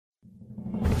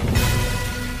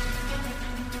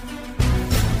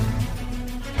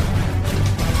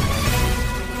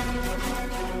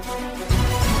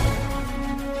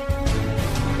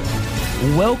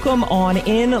Welcome on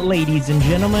in, ladies and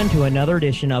gentlemen, to another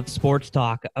edition of Sports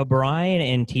Talk. Brian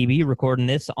and TB recording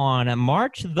this on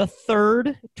March the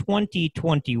 3rd,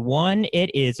 2021.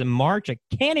 It is March. I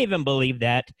can't even believe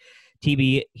that.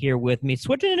 TB here with me,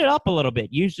 switching it up a little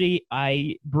bit. Usually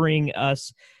I bring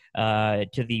us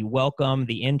to the welcome,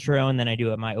 the intro, and then I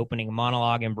do my opening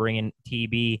monologue and bring in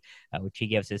TB, which he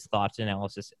gives his thoughts and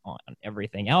analysis on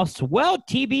everything else. Well,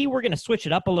 TB, we're going to switch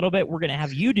it up a little bit. We're going to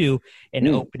have you do an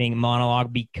opening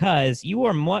monologue because you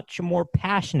are much more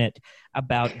passionate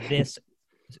about this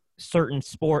certain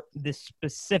sport, this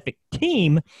specific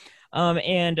team.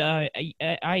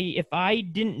 If I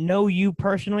didn't know you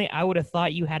personally, I would have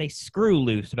thought you had a screw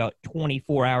loose about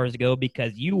 24 hours ago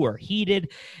because you were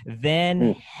heated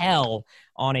than hell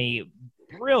on a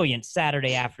brilliant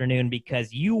Saturday afternoon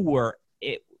because you were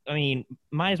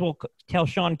might as well tell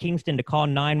Sean Kingston to call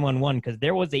 911 because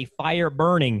there was a fire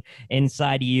burning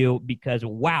inside of you because,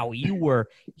 wow, you were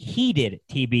heated,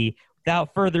 TB.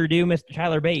 Without further ado, Mr.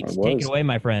 Tyler Bates, take it away,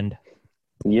 my friend.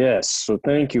 Yes. So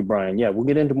thank you, Brian. Yeah, we'll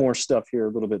get into more stuff here a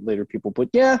little bit later, people. But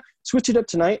yeah, switch it up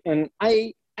tonight. And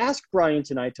I asked Brian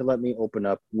tonight to let me open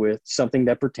up with something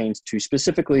that pertains to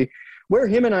specifically where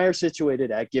him and I are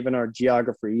situated at, given our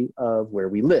geography of where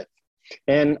we live.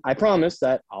 And I promise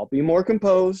that I'll be more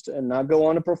composed and not go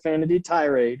on a profanity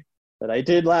tirade that I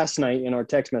did last night in our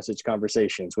text message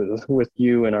conversations with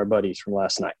you and our buddies from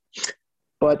last night.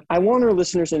 But I want our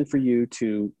listeners and for you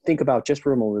to think about just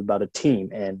for a moment about a team.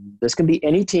 And this can be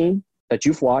any team that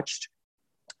you've watched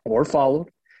or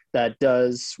followed that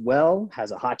does well,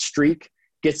 has a hot streak,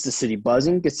 gets the city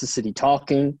buzzing, gets the city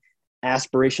talking,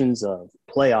 aspirations of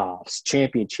playoffs,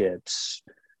 championships,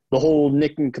 the whole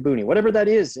Nick and Kabuni, whatever that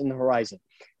is in the horizon.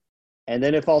 And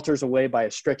then it falters away by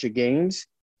a stretch of games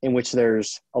in which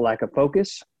there's a lack of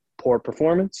focus, poor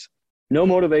performance, no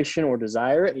motivation or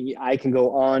desire. I can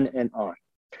go on and on.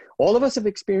 All of us have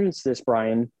experienced this,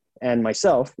 Brian, and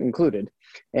myself included.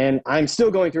 And I'm still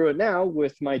going through it now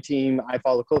with my team. I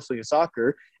follow closely in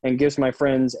soccer and gives my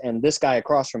friends and this guy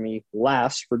across from me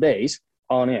laughs for days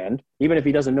on end, even if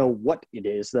he doesn't know what it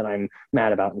is that I'm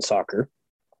mad about in soccer.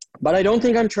 But I don't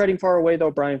think I'm treading far away,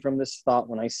 though, Brian, from this thought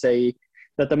when I say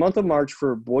that the month of March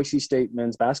for Boise State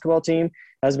men's basketball team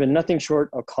has been nothing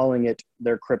short of calling it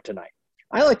their kryptonite.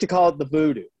 I like to call it the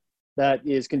voodoo that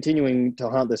is continuing to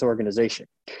haunt this organization.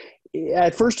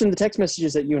 At first, in the text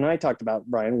messages that you and I talked about,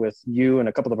 Brian, with you and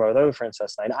a couple of our other friends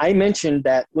last night, I mentioned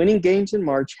that winning games in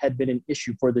March had been an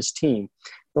issue for this team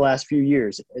the last few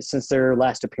years, since their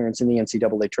last appearance in the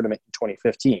NCAA tournament in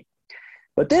 2015.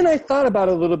 But then I thought about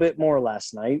it a little bit more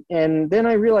last night, and then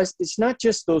I realized it's not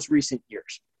just those recent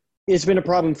years. It's been a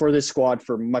problem for this squad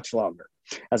for much longer.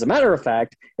 As a matter of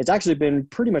fact, it's actually been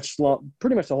pretty much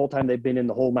the whole time they've been in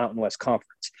the whole Mountain West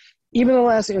Conference. Even the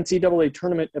last NCAA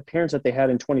tournament appearance that they had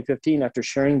in 2015 after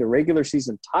sharing the regular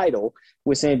season title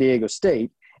with San Diego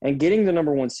State and getting the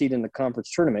number one seed in the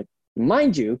conference tournament,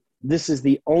 mind you, this is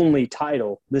the only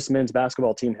title this men's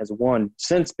basketball team has won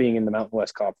since being in the Mountain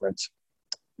West Conference.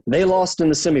 They lost in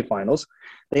the semifinals.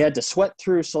 They had to sweat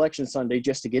through Selection Sunday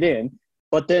just to get in,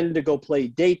 but then to go play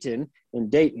Dayton in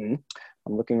Dayton,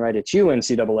 I'm looking right at you,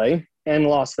 NCAA, and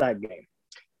lost that game.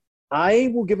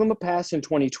 I will give them a pass in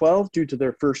 2012 due to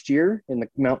their first year in the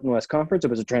Mountain West Conference. It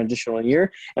was a transitional year.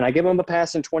 And I give them a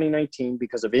pass in 2019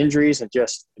 because of injuries and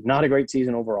just not a great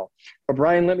season overall. But,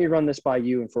 Brian, let me run this by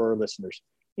you and for our listeners.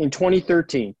 In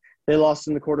 2013, they lost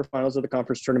in the quarterfinals of the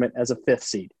conference tournament as a fifth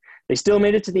seed. They still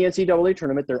made it to the NCAA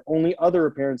tournament, their only other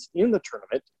appearance in the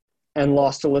tournament, and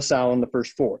lost to LaSalle in the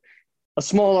first four. A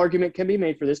small argument can be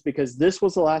made for this because this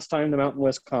was the last time the Mountain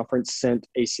West Conference sent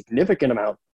a significant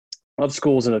amount of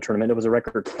schools in the tournament. It was a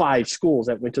record 5 schools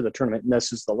that went to the tournament, and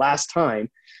this is the last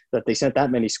time that they sent that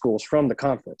many schools from the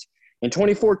conference. In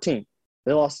 2014,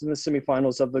 they lost in the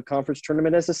semifinals of the conference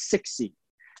tournament as a 6th seed,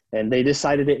 and they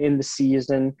decided to end the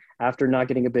season after not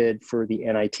getting a bid for the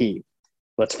NIT.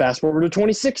 Let's fast forward to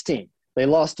 2016. They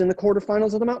lost in the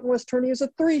quarterfinals of the Mountain West tourney as a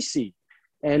 3 seed,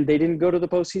 and they didn't go to the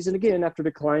postseason again after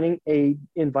declining a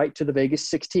invite to the Vegas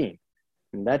 16.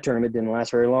 And that tournament didn't last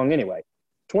very long anyway.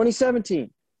 2017,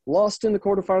 lost in the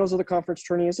quarterfinals of the conference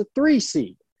tourney as a 3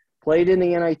 seed, played in the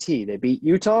NIT. They beat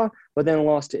Utah, but then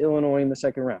lost to Illinois in the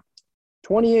second round.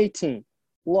 2018,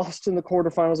 lost in the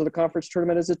quarterfinals of the conference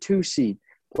tournament as a 2 seed,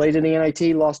 played in the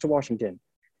NIT, lost to Washington.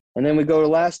 And then we go to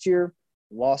last year,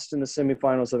 lost in the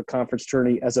semifinals of the conference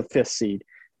tourney as a 5th seed.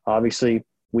 Obviously,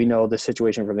 we know the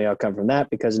situation from the outcome from that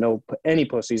because no any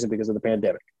postseason because of the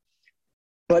pandemic.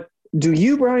 But do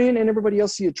you, Brian, and everybody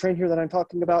else see a trend here that I'm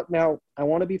talking about? Now, I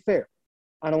want to be fair.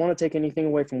 I don't want to take anything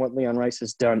away from what Leon Rice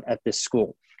has done at this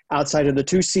school. Outside of the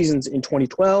 2 seasons in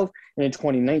 2012 and in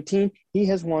 2019, he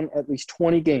has won at least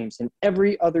 20 games. In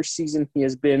every other season, he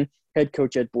has been head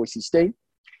coach at Boise State.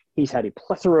 He's had a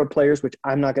plethora of players, which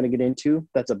I'm not going to get into.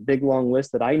 That's a big, long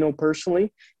list that I know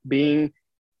personally, being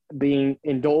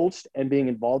indulged and being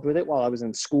involved with it while I was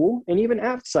in school and even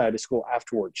outside of school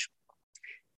afterwards.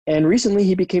 And recently,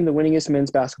 he became the winningest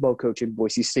men's basketball coach in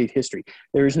Boise State history.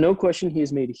 There is no question he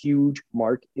has made a huge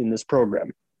mark in this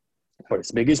program. But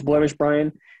his biggest blemish,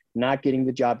 Brian, not getting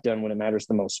the job done when it matters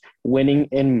the most, winning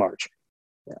in March.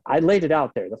 I laid it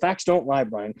out there. The facts don't lie,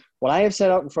 Brian. What I have set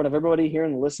out in front of everybody here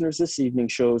and the listeners this evening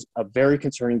shows a very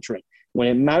concerning trend. When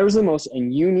it matters the most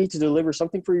and you need to deliver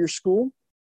something for your school,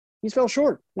 he's fell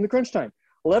short in the crunch time.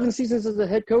 11 seasons as a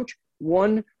head coach,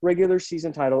 1 regular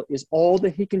season title is all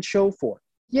that he can show for.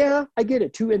 Yeah, I get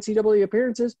it. 2 NCAA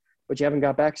appearances, but you haven't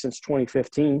got back since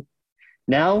 2015.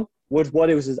 Now, with what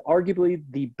is arguably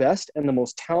the best and the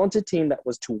most talented team that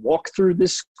was to walk through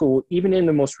this school, even in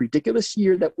the most ridiculous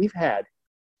year that we've had,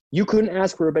 you couldn't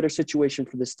ask for a better situation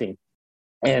for this team.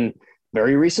 And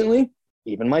very recently,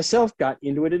 even myself got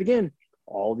into it again.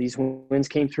 All these wins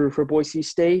came through for Boise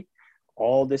State.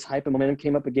 All this hype and momentum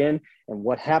came up again. And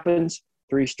what happens?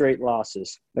 3 straight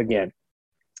losses again.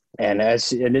 And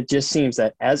it just seems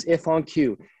that as if on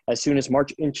cue, as soon as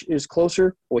March is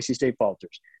closer, Boise State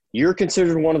falters. You're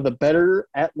considered one of the better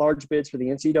at-large bids for the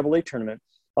NCAA tournament,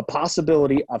 a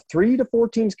possibility of 3 to 4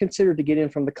 teams considered to get in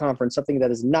from the conference, something that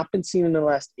has not been seen in the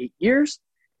last 8 years.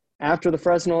 After the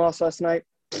Fresno loss last night,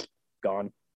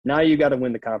 gone. Now you got to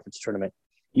win the conference tournament.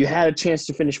 You had a chance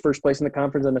to finish first place in the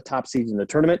conference and the top seeds in the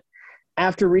tournament.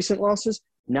 After recent losses,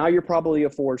 now you're probably a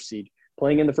 4 seed,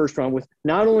 playing in the first round with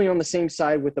not only on the same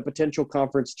side with the potential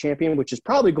conference champion, which is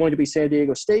probably going to be San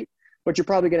Diego State, but you're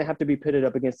probably going to have to be pitted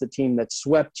up against the team that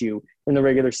swept you in the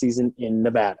regular season in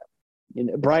Nevada.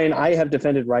 Brian, I have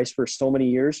defended Rice for so many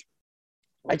years.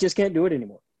 I just can't do it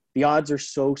anymore. The odds are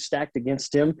so stacked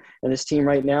against him and his team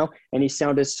right now, and he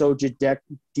sounded so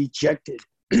dejected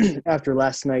after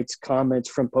last night's comments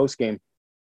from postgame.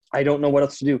 I don't know what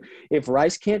else to do. If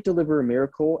Rice can't deliver a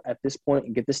miracle at this point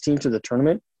and get this team to the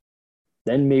tournament,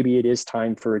 then maybe it is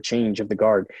time for a change of the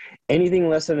guard. Anything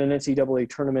less than an NCAA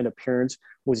tournament appearance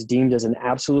was deemed as an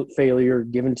absolute failure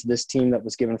given to this team that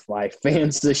was given by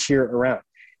fans this year around.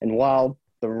 And while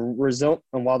the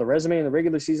resume in the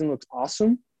regular season looks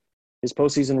awesome, his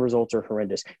postseason results are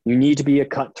horrendous. You need to be a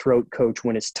cutthroat coach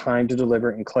when it's time to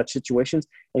deliver in clutch situations,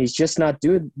 and he's just not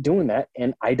doing that.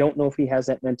 And I don't know if he has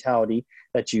that mentality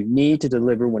that you need to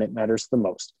deliver when it matters the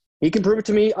most. He can prove it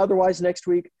to me otherwise next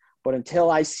week, but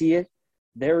until I see it,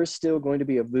 there is still going to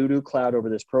be a voodoo cloud over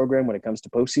this program when it comes to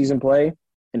postseason play,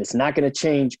 and it's not going to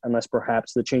change unless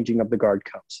perhaps the changing of the guard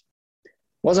comes.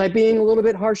 Was I being a little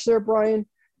bit harsh there, Brian?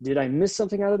 Did I miss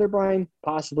something out of there, Brian?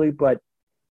 Possibly, but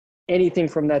anything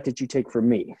from that you take from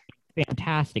me?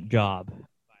 Fantastic job.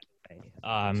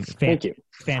 Thank you.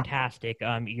 Fantastic.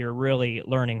 You're really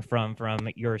learning from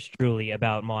yours truly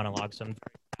about monologues. So I'm very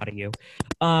proud of you.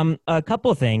 A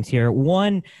couple of things here.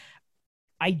 One,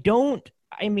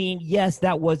 yes,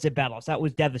 that was a bad loss. That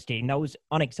was devastating. That was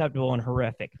unacceptable and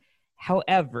horrific.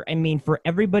 However, for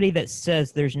everybody that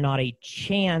says there's not a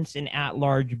chance an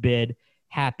at-large bid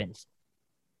happens,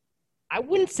 I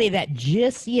wouldn't say that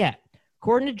just yet.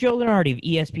 According to Joe Lunardi of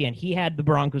ESPN, he had the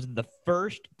Broncos the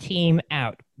first team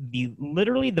out,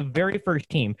 literally the very first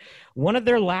team. One of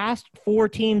their last 4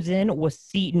 teams in was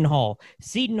Seton Hall.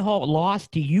 Seton Hall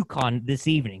lost to UConn this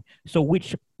evening, so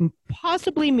which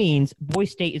possibly means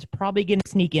Boise State is probably going to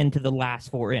sneak into the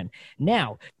last 4 in.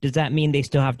 Now, does that mean they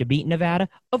still have to beat Nevada?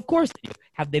 Of course they do.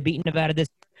 Have they beaten Nevada this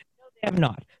year? No, they have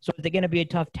not. So is it going to be a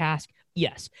tough task?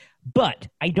 Yes. But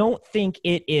I don't think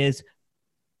it is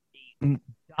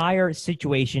dire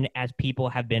situation as people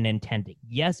have been intending.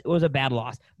 Yes, it was a bad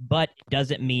loss, but it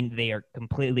doesn't mean they are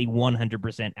completely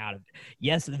 100% out of it.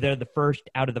 Yes, they're the first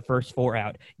out of the first 4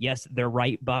 out. Yes, they're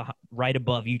right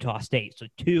above Utah State. So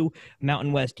 2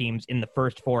 Mountain West teams in the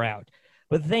first 4 out.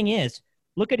 But the thing is,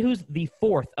 look at who's the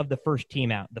 4th of the first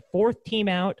team out. The 4th team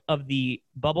out of the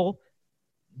bubble,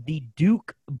 the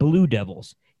Duke Blue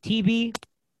Devils. TB,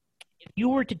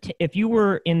 if you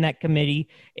were in that committee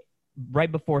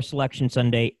right before Selection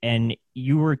Sunday and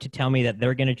you were to tell me that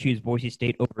they're going to choose Boise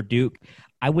State over Duke,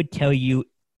 I would tell you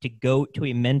to go to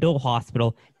a mental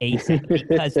hospital ASAP,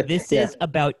 because this is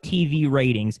about TV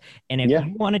ratings. And if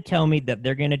you want to tell me that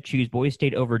they're going to choose Boise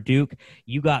State over Duke,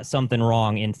 you got something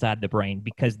wrong inside the brain,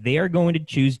 because they're going to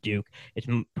choose Duke. It's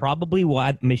probably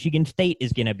why Michigan State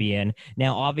is going to be in.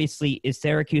 Now, obviously, is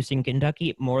Syracuse in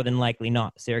Kentucky? More than likely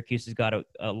not. Syracuse has got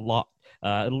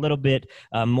a little bit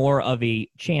more of a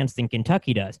chance than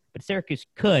Kentucky does, but Syracuse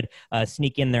could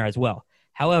sneak in there as well.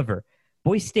 However,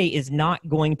 Boise State is not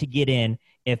going to get in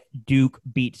if Duke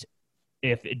beats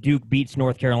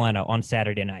North Carolina on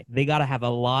Saturday night. They got to have a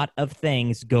lot of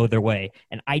things go their way,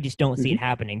 and I just don't see it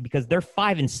happening, because they're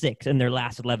 5-6 in their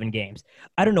last 11 games.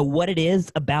 I don't know what it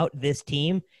is about this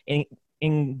team in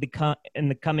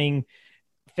the coming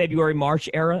February, March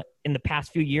era in the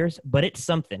past few years, but it's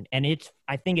something, and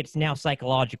I think it's now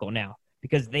psychological now,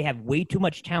 because they have way too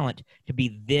much talent to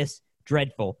be this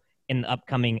dreadful in the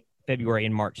upcoming February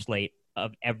and March slate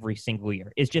of every single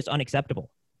year. It's just unacceptable.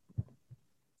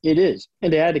 It is. And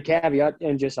to add a caveat,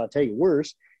 and just I'll tell you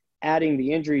worse, adding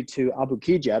the injury to Abu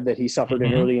Kigab that he suffered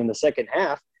in early in the second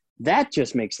half, that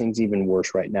just makes things even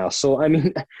worse right now. So, I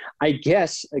mean, I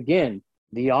guess, again,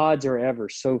 the odds are ever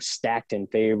so stacked in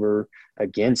favor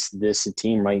against this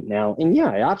team right now. And,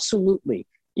 yeah, absolutely.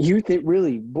 You think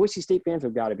really Boise State fans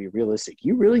have got to be realistic.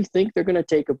 You really think they're going to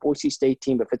take a Boise State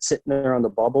team if it's sitting there on the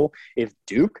bubble, if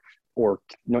Duke or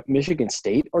Michigan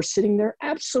State are sitting there?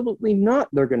 Absolutely not.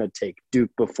 They're going to take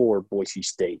Duke before Boise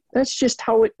State. That's just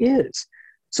how it is.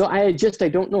 So I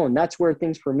don't know. And that's where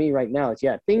things for me right now is,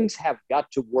 things have got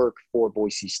to work for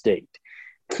Boise State.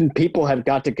 People have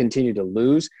got to continue to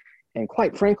lose. And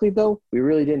quite frankly, though, we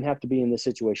really didn't have to be in this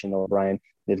situation, though, Brian.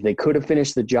 If they could have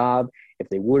finished the job, if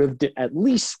they would have at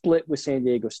least split with San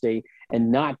Diego State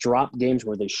and not dropped games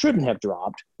where they shouldn't have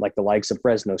dropped, like the likes of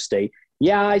Fresno State.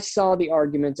 Yeah, I saw the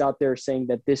arguments out there saying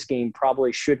that this game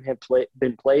probably shouldn't have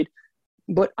been played.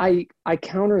 But I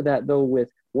counter that, though, with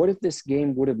what if this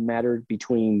game would have mattered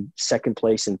between second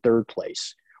place and third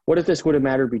place? What if this would have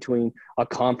mattered between a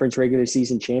conference regular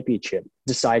season championship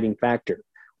deciding factor?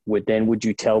 Would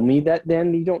you tell me that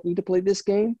then you don't need to play this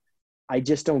game? I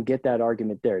just don't get that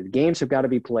argument there. The games have got to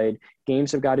be played.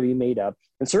 Games have got to be made up.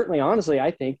 And certainly, honestly,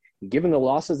 I think given the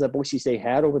losses that Boise State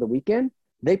had over the weekend,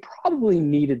 they probably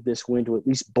needed this win to at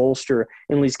least bolster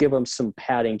and at least give them some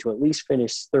padding to at least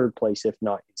finish third place, if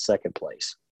not in second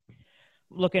place.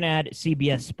 Looking at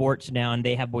CBS Sports now, and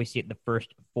they have Boise State the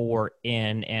first 4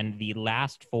 in, and the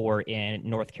last 4 in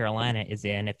North Carolina is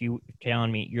in. If you're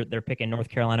telling me they're picking North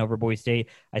Carolina over Boise State,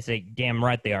 I say damn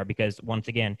right they are, because once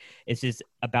again, this is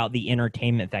about the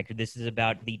entertainment factor. This is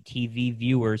about the TV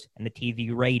viewers and the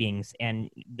TV ratings, and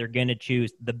they're going to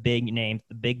choose the big names,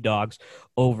 the big dogs,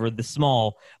 over the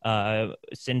small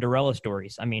Cinderella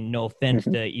stories. I mean, no offense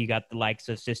to you got the likes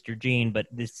of Sister Jean, but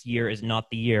this year is not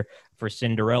the year for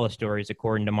Cinderella stories,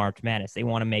 according to March Madness. They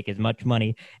want to make as much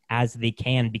money as they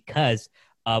can because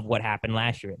of what happened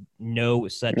last year. No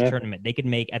such tournament. They could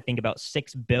make, I think, about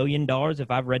 $6 billion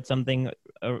if I've read something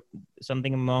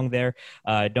among there.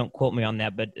 Don't quote me on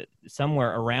that, but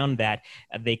somewhere around that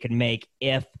they could make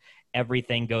if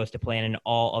everything goes to plan and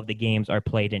all of the games are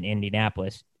played in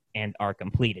Indianapolis and are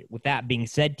completed. With that being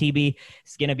said, TB,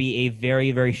 it's going to be a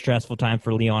very, very stressful time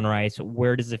for Leon Rice.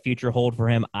 Where does the future hold for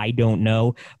him? I don't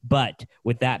know. But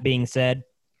with that being said,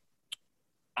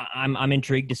 I'm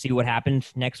intrigued to see what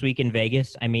happens next week in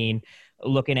Vegas. I mean,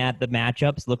 looking at the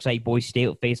matchups, looks like Boise State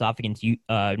will face off against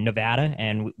Nevada,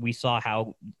 and we saw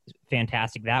how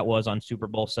fantastic that was on Super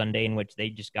Bowl Sunday, in which they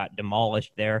just got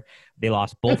demolished there. They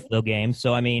lost both the games.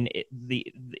 So, I mean, the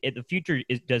future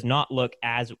does not look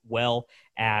as well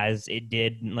as it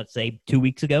did, let's say, 2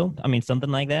 weeks ago. I mean, something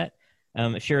like that.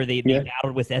 Sure, they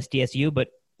battled with SDSU, but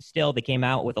still they came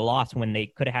out with a loss when they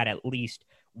could have had at least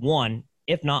one,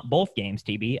 if not both games,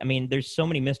 TB. I mean, there's so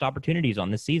many missed opportunities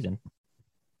on this season.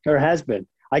 There has been.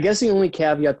 I guess the only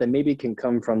caveat that maybe can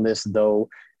come from this, though,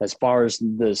 as far as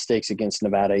the stakes against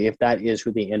Nevada, if that is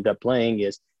who they end up playing,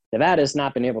 is Nevada's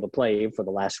not been able to play for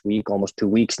the last week, almost 2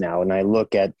 weeks now. And I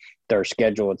look at their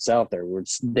schedule itself.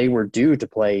 They were due to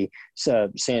play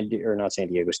San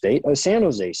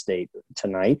Jose State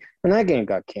tonight, and that game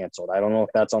got canceled. I don't know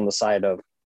if that's on the side of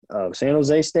San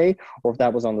Jose State or if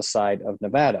that was on the side of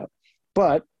Nevada.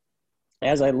 But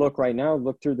as I look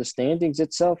through the standings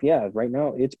itself, right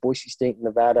now it's Boise State and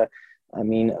Nevada. I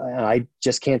mean, I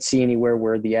just can't see anywhere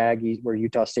where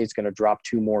Utah State's going to drop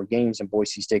 2 more games and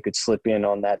Boise State could slip in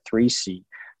on that 3 seed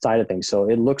side of things. So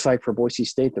it looks like for Boise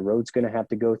State, the road's going to have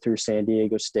to go through San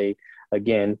Diego State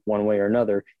again, one way or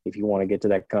another, if you want to get to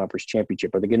that conference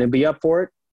championship. Are they going to be up for it?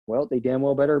 Well, they damn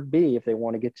well better be if they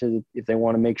want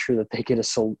to make sure that they get a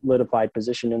solidified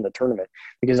position in the tournament,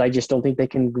 because I just don't think they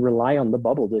can rely on the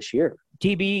bubble this year.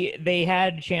 TB, they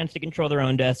had a chance to control their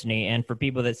own destiny. And for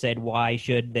people that said, why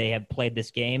should they have played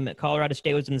this game? Colorado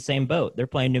State was in the same boat. They're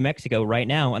playing New Mexico right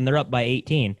now, and they're up by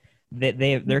 18.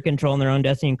 They're controlling their own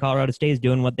destiny, and Colorado State is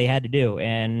doing what they had to do.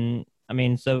 And, I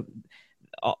mean, so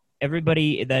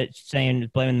everybody that's saying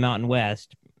blaming the Mountain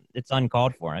West, it's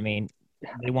uncalled for. I mean,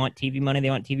 they want TV money,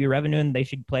 they want TV revenue, and they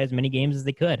should play as many games as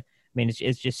they could. I mean,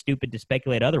 it's just stupid to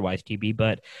speculate otherwise, TB.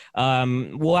 But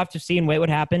we'll have to see and wait what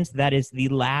happens. That is the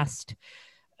last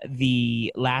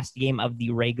game of the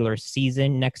regular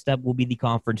season. Next up will be the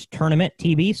conference tournament,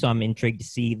 TB. So I'm intrigued to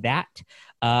see that.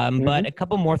 But a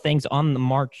couple more things on the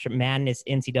March Madness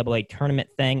NCAA tournament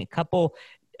thing. A couple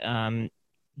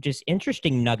just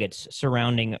interesting nuggets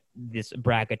surrounding this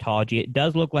bracketology. It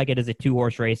does look like it is a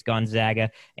two-horse race, Gonzaga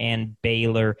and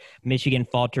Baylor. Michigan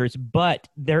falters, but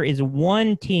there is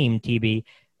one team, TB,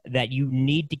 that you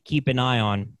need to keep an eye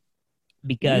on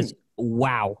because,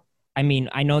 wow. I mean,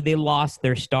 I know they lost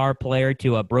their star player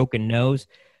to a broken nose,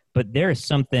 but there is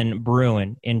something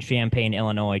brewing in Champaign,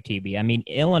 Illinois, TB. I mean,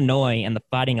 Illinois and the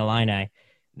Fighting Illini,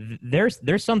 there's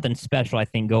something special, I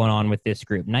think, going on with this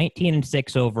group.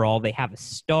 19-6 overall. They have a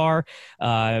star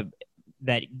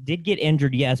that did get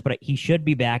injured, yes, but he should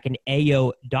be back. And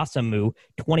Ayo Dosunmu,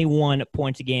 21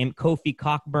 points a game. Kofi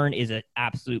Cockburn is an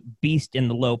absolute beast in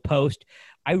the low post.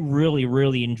 I really,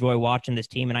 really enjoy watching this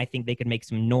team, and I think they could make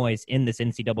some noise in this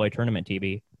NCAA tournament,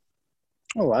 TB.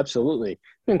 Oh, absolutely.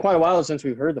 It's been quite a while since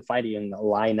we've heard the Fighting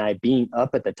Illini being up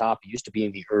at the top. It used to be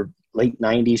in the late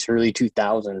 90s, early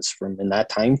 2000s from in that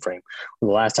time frame. The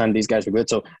last time these guys were good.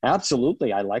 So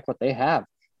absolutely, I like what they have.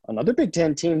 Another Big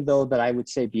Ten team, though, that I would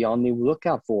say be on the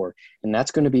lookout for, and that's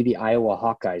going to be the Iowa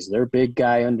Hawkeyes. Their big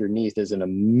guy underneath is an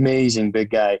amazing big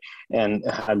guy, and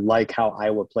I like how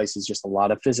Iowa places just a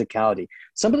lot of physicality.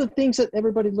 Some of the things that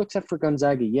everybody looks at for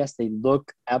Gonzaga, yes, they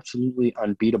look absolutely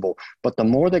unbeatable, but the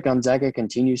more that Gonzaga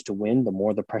continues to win, the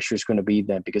more the pressure is going to be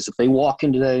then, because if they walk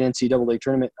into that NCAA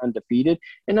tournament undefeated,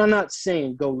 and I'm not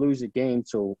saying go lose a game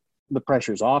so the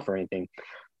pressure's off or anything,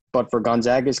 but for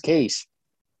Gonzaga's case,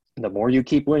 the more you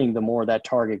keep winning, the more that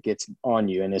target gets on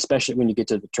you, and especially when you get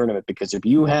to the tournament, because if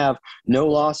you have no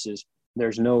losses,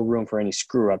 there's no room for any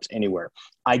screw-ups anywhere.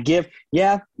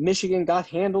 Michigan got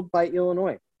handled by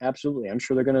Illinois. Absolutely. I'm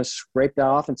sure they're going to scrape that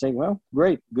off and say, well,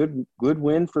 great, good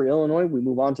win for Illinois. We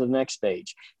move on to the next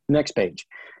page.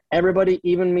 Everybody,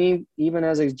 even me, even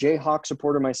as a Jayhawk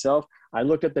supporter myself, I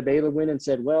looked at the Baylor win and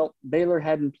said, well, Baylor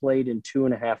hadn't played in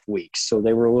 2.5 weeks, so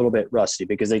they were a little bit rusty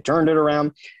because they turned it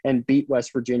around and beat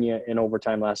West Virginia in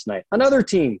overtime last night. Another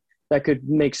team that could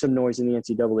make some noise in the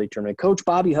NCAA tournament. Coach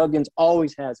Bobby Huggins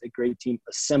always has a great team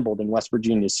assembled in West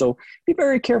Virginia, so be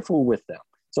very careful with them.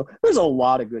 So there's a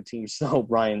lot of good teams, though,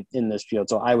 Brian, in this field,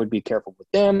 so I would be careful with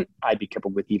them. I'd be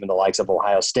careful with even the likes of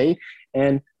Ohio State,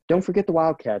 and don't forget the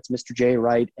Wildcats, Mr. Jay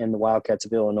Wright and the Wildcats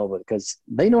of Villanova, because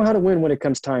they know how to win when it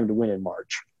comes time to win in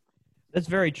March. That's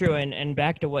very true. And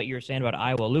back to what you were saying about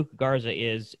Iowa, Luka Garza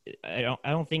is I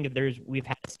don't think we've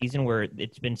had a season where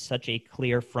it's been such a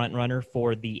clear front runner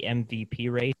for the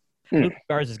MVP race. Luka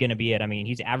Garza is going to be it. I mean,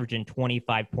 he's averaging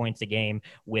 25 points a game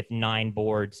with 9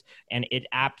 boards, and it's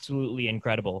absolutely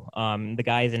incredible. The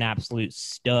guy is an absolute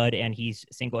stud, and he's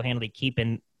single-handedly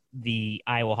keeping the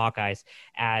Iowa Hawkeyes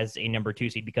as a number 2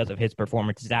 seed because of his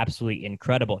performance. Is absolutely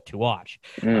incredible to watch.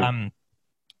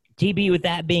 TB, with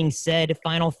that being said,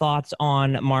 final thoughts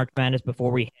on March Madness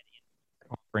before we head into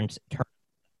conference tournament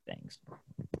things.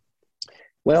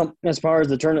 Well, as far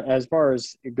as it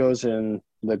goes in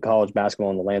the college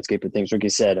basketball and the landscape of things, like you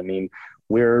said, I mean,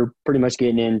 we're pretty much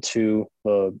getting into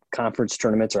the conference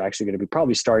tournaments are actually going to be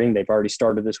probably starting. They've already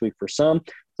started this week for some.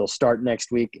 They'll start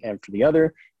next week, and for the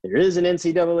other, there is an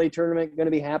NCAA tournament going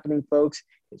to be happening, folks.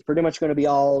 It's pretty much going to be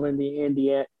all in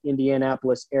the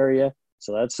Indianapolis area,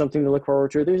 so that's something to look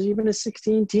forward to. There's even a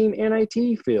 16-team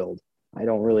NIT field. I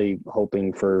don't really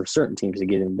hoping for certain teams to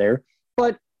get in there,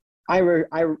 but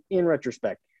in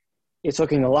retrospect, it's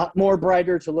looking a lot more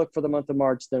brighter to look for the month of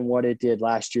March than what it did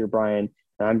last year, Brian.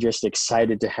 And I'm just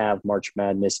excited to have March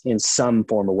Madness in some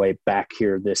form of way back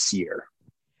here this year.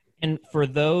 And for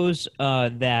those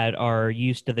that are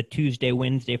used to the Tuesday,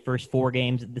 Wednesday, first 4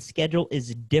 games, the schedule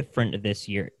is different this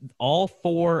year. All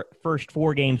first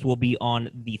 4 games will be on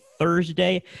the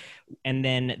Thursday, and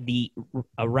then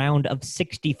a round of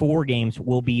 64 games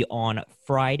will be on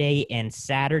Friday and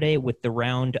Saturday, with the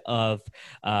round of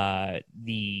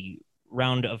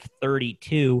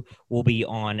 32 will be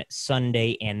on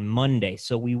Sunday and Monday.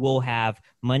 So we will have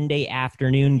Monday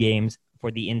afternoon games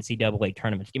for the NCAA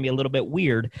tournament. It's going to be a little bit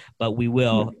weird, but we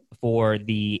will for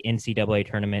the NCAA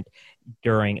tournament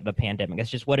during the pandemic.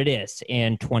 That's just what it is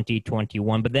in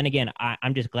 2021. But then again,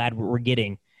 I'm just glad we're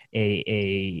getting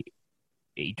a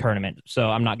tournament, so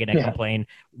I'm not going to complain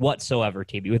whatsoever,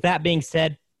 TB. With that being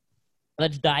said,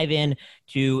 let's dive in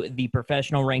to the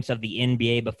professional ranks of the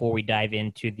NBA before we dive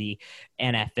into the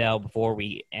NFL,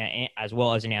 as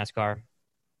well as NASCAR.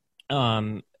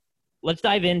 Let's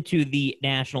dive into the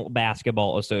National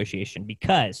Basketball Association,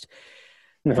 because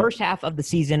the first half of the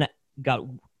season got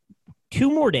 2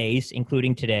 more days,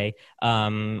 including today,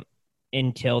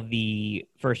 until the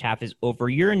first half is over.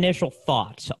 Your initial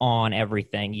thoughts on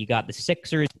everything? You got the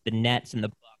Sixers, the Nets, and the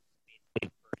Bucks,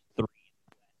 basically the first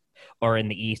 3 are in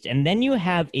the East. And then you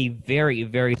have a very,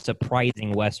 very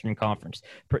surprising Western Conference.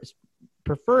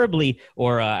 Preferably,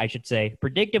 or I should say,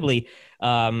 predictably,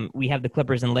 we have the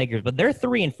Clippers and Lakers, but they're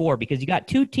 3 and 4 because you got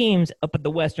 2 teams up at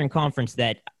the Western Conference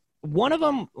that one of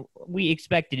them we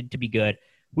expected to be good.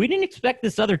 We didn't expect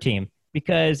this other team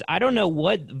because I don't know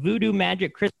what voodoo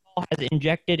magic Chris Paul has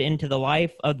injected into the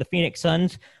life of the Phoenix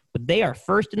Suns, but they are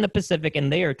first in the Pacific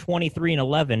and they are 23 and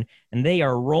 11, and they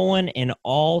are rolling in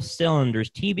all cylinders.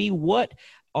 TB, what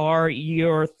are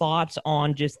your thoughts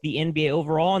on just the NBA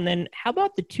overall? And then how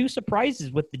about the 2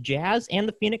 surprises with the Jazz and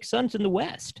the Phoenix Suns in the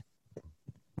West?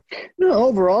 No,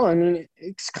 overall, I mean,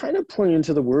 it's kind of playing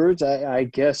into the words. I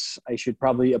guess I should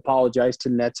probably apologize to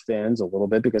Nets fans a little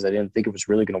bit because I didn't think it was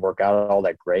really going to work out all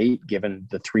that great given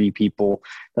the 3 people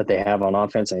that they have on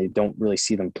offense. I don't really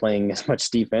see them playing as much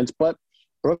defense, but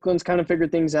Brooklyn's kind of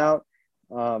figured things out.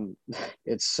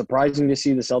 It's surprising to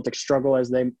see the Celtics struggle as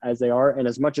they are, and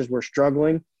as much as we're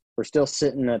struggling, we're still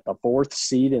sitting at the 4th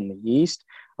seed in the East.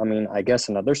 I mean, I guess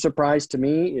another surprise to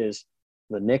me is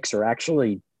the Knicks are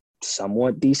actually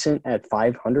somewhat decent at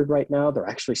 500 right now. They're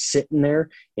actually sitting there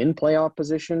in playoff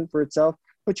position for itself,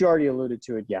 but you already alluded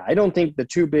to it. Yeah, I don't think the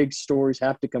 2 big stories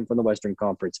have to come from the Western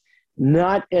Conference.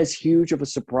 Not as huge of a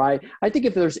surprise. I think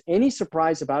if there's any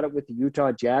surprise about it with the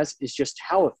Utah Jazz, is just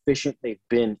how efficient they've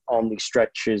been on these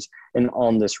stretches and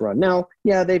on this run. Now,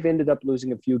 yeah, they've ended up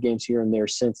losing a few games here and there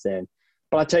since then.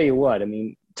 But I'll tell you what, I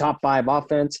mean, top 5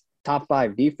 offense, top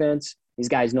 5 defense. These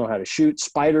guys know how to shoot.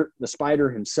 The Spider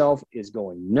himself is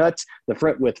going nuts.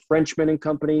 With Frenchman and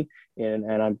company. And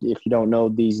if you don't know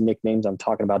these nicknames, I'm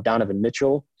talking about Donovan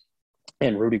Mitchell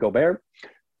and Rudy Gobert.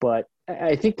 But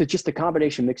I think that just the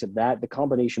combination mix of that, the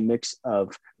combination mix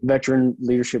of veteran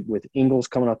leadership with Ingles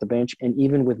coming off the bench, and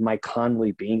even with Mike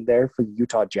Conley being there for the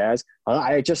Utah Jazz,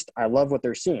 I love what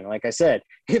they're seeing. Like I said,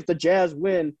 if the Jazz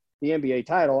win the NBA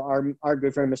title, our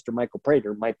good friend Mr. Michael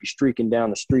Prater might be streaking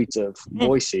down the streets of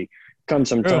Boise come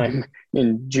sometime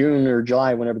in June or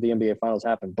July whenever the NBA finals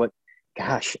happen. But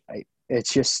gosh,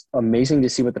 it's just amazing to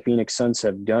see what the Phoenix Suns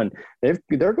have done.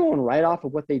 They're going right off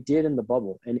of what they did in the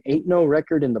bubble, an 8-0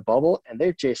 record in the bubble, and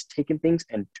they've just taken things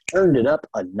and turned it up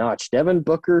a notch. Devin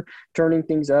Booker turning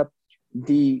things up.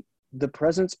 The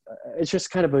presence, it's just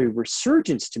kind of a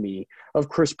resurgence to me of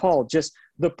Chris Paul, just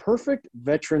the perfect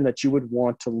veteran that you would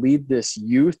want to lead this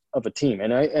youth of a team.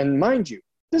 And mind you,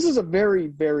 this is a very,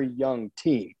 very young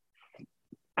team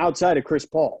outside of Chris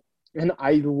Paul. And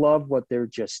I love what they're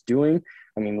just doing.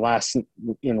 I mean,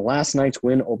 in last night's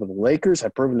win over the Lakers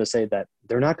have proven to say that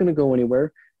they're not going to go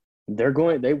anywhere.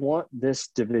 They want this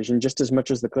division just as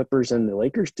much as the Clippers and the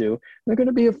Lakers do. They're going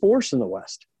to be a force in the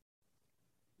West.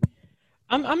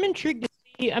 I'm intrigued to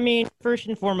see. I mean, first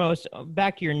and foremost,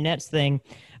 back to your Nets thing.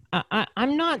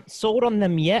 I'm not sold on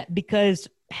them yet because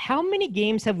how many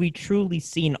games have we truly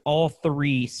seen all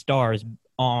 3 stars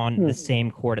on the same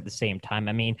court at the same time?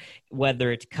 I mean,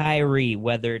 whether it's Kyrie,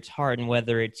 whether it's Harden,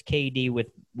 whether it's KD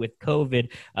with COVID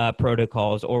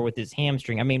protocols or with his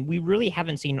hamstring. I mean, we really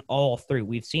haven't seen all 3.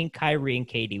 We've seen Kyrie and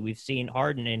KD. We've seen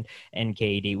Harden and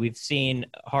KD. We've seen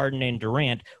Harden and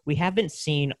Durant. We haven't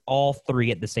seen all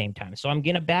 3 at the same time. So I'm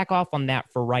going to back off on that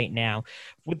for right now.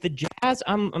 With the Jazz,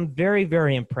 I'm very,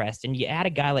 very impressed. And you add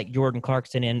a guy like Jordan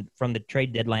Clarkson in from the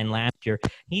trade deadline last year.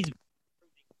 He's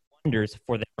wonders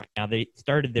for them right now. They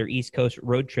started their East Coast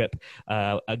road trip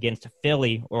against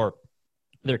Philly, or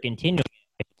they're continuing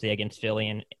against Philly,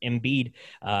 and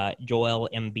Joel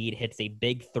Embiid hits a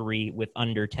big 3 with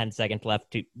under 10 seconds left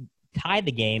to tie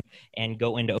the game and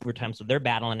go into overtime. So they're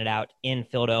battling it out in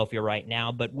Philadelphia right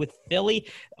now. But with Philly,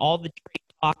 all the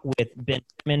trade talk with Ben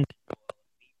Simmons,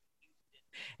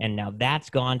 and now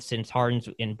that's gone since Harden's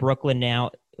in Brooklyn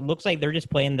now. It looks like they're just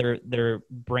playing their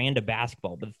brand of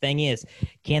basketball. But the thing is,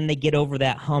 can they get over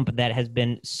that hump that has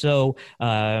been so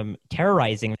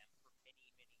terrorizing them for many,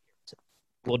 many years?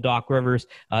 Will Doc Rivers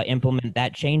implement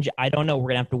that change? I don't know. We're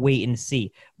going to have to wait and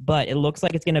see. But it looks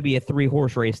like it's going to be a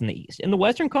 3-horse race in the East. In the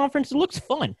Western Conference, it looks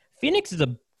fun. Phoenix is a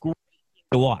great team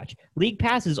to watch. League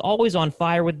Pass is always on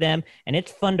fire with them, and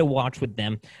it's fun to watch with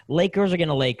them. Lakers are going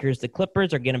to Lakers. The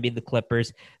Clippers are going to be the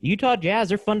Clippers. Utah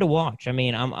Jazz are fun to watch. I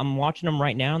mean, I'm watching them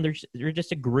right now, and they're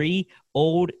just a gritty,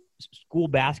 old school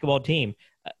basketball team.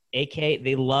 AK,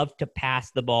 they love to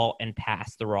pass the ball and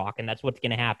pass the rock, and that's what's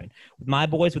going to happen. With my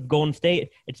boys with Golden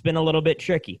State, it's been a little bit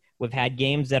tricky. We've had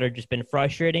games that have just been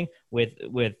frustrating with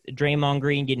Draymond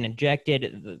Green getting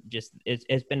ejected.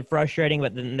 It's been frustrating,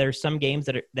 but then there's some games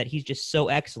that he's just so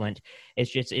excellent.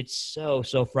 It's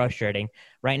so frustrating.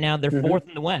 Right now, they're fourth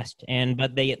in the West,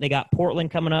 but they got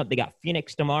Portland coming up. They got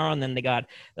Phoenix tomorrow, and then they got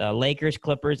Lakers,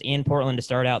 Clippers, in Portland to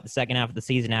start out the second half of the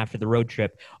season after the road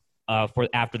trip.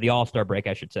 After the All-Star break,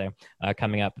 I should say,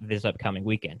 coming up this upcoming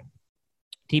weekend.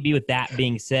 TB, with that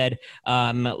being said,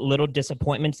 little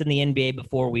disappointments in the NBA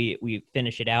before we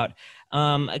finish it out.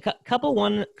 A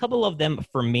couple of them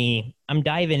for me. I'm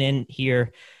diving in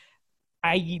here.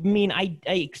 I mean, I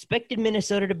expected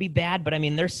Minnesota to be bad, but I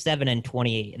mean, they're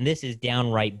 7-28, and this is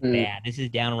downright bad. This is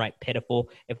downright pitiful.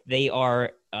 If they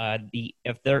are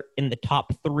if they're in the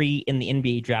top 3 in the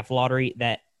NBA draft lottery,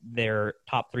 that their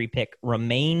top 3 pick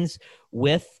remains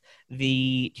with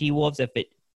the T-Wolves. If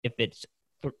it's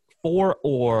 4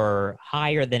 or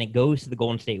higher, then it goes to the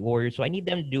Golden State Warriors. So I need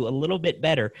them to do a little bit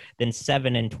better than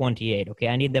 7-28. Okay,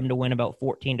 I need them to win about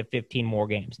 14 to 15 more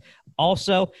games.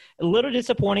 Also, a little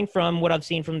disappointing from what I've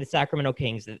seen from the Sacramento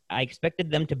Kings. I expected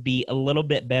them to be a little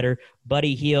bit better.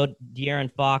 Buddy Hield,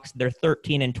 De'Aaron Fox, they're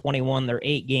 13-21. They're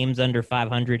 8 games under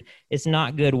 500. It's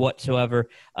not good whatsoever.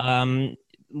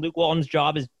 Luke Walton's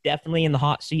job is definitely in the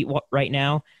hot seat right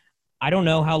now. I don't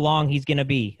know how long he's going to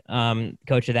be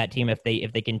coach of that team if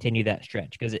they continue that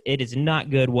stretch, because it is not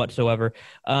good whatsoever.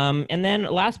 And then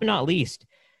last but not least,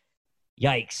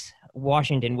 yikes,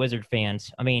 Washington Wizard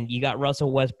fans. I mean, you got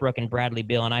Russell Westbrook and Bradley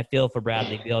Beal, and I feel for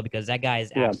Bradley Beal because that guy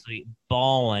is absolutely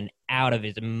balling out of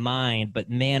his mind. But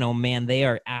man, oh man, they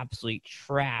are absolute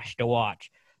trash to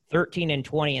watch.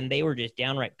 13-20, and they were just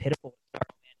downright pitiful.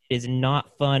 It is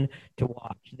not fun to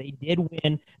watch. They did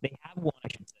win. They have won, I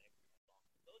should say.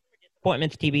 Those are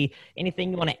disappointments, TB.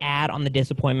 Anything you want to add on the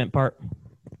disappointment part?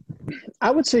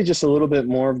 I would say just a little bit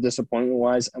more of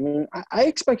disappointment-wise. I mean, I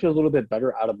expected a little bit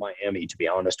better out of Miami, to be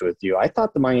honest with you. I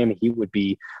thought the Miami Heat would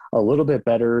be a little bit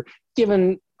better,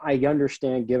 given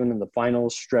in the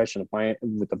finals stretch and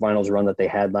with the finals run that they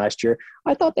had last year.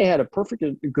 I thought they had a perfect,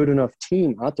 good enough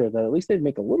team out there that at least they'd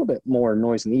make a little bit more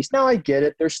noise in the East. Now, I get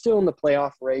it. They're still in the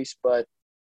playoff race, but,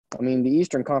 I mean, the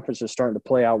Eastern Conference is starting to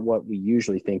play out what we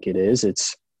usually think it is.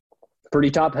 It's pretty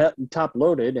top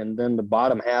loaded, and then the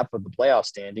bottom half of the playoff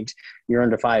standings, you're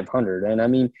under 500. And, I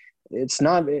mean, it's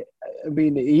not – I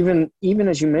mean, even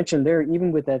as you mentioned there,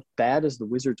 even with that bad as the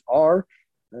Wizards are,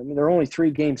 I mean, they're only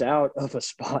 3 games out of a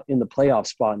spot in the playoff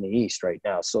spot in the East right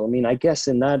now. So, I mean, I guess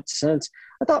in that sense,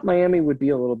 I thought Miami would be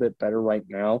a little bit better right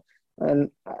now. And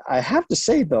I have to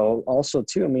say, though, also,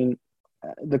 too, I mean,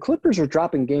 the Clippers are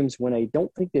dropping games when I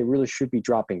don't think they really should be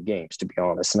dropping games, to be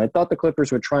honest. And I thought the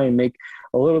Clippers would try and make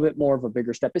a little bit more of a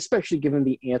bigger step, especially given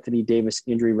the Anthony Davis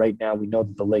injury right now. We know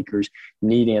that the Lakers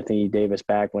need Anthony Davis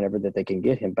back whenever that they can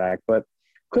get him back. But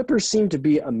Clippers seem to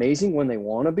be amazing when they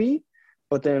want to be,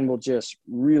 but then will just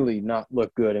really not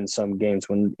look good in some games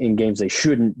in games they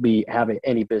shouldn't be having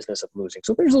any business of losing.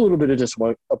 So there's a little bit of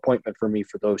disappointment for me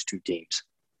for those 2 teams.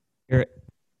 You're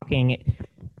talking,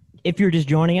 if you're just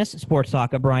joining us, Sports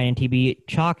Talk, Brian and TB,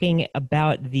 talking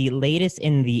about the latest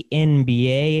in the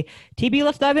NBA. TB,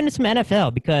 let's dive into some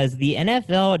NFL, because the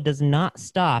NFL does not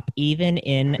stop even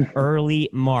in early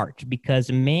March,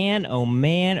 because man, oh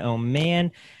man, oh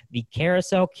man, the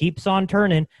carousel keeps on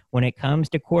turning when it comes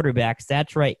to quarterbacks.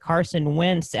 That's right. Carson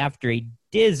Wentz, after a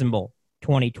dismal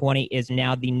 2020, is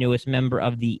now the newest member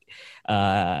of the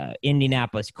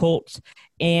Indianapolis Colts.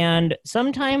 And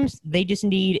sometimes they just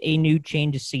need a new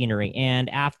change of scenery. And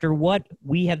after what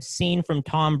we have seen from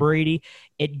Tom Brady,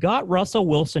 it got Russell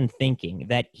Wilson thinking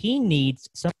that he needs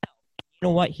some help. You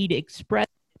know what? He'd expressed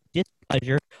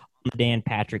displeasure on the Dan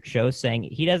Patrick Show, saying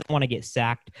he doesn't want to get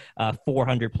sacked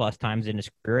 400-plus times in his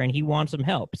career, and he wants some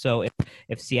help. So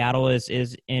if Seattle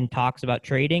is in talks about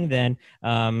trading, then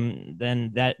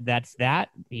that's that.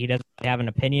 He doesn't have an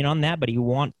opinion on that, but he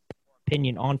wants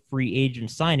opinion on free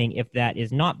agent signing if that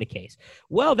is not the case.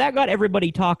 Well, that got everybody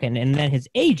talking, and then his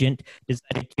agent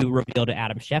decided to reveal to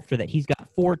Adam Schefter that he's got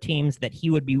 4 teams that he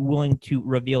would be willing to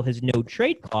reveal his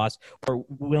no-trade clause, or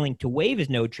willing to waive his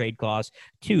no-trade clause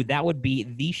to. That would be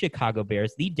the Chicago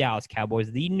Bears, the Dallas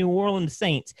Cowboys, the New Orleans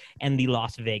Saints, and the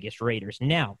Las Vegas Raiders.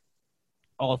 Now,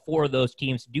 all four of those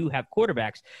teams do have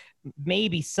quarterbacks.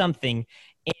 Maybe something.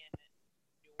 And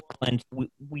New Orleans,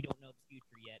 we don't know the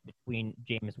future yet between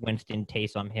Jameis Winston,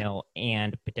 Taysom Hill,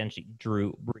 and potentially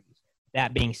Drew Brees.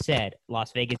 That being said,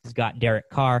 Las Vegas has got Derek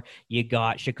Carr. You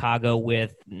got Chicago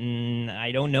with,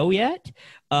 I don't know yet.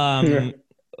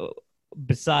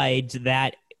 Besides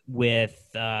that, with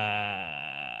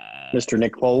Mr.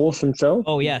 Nick Foles himself.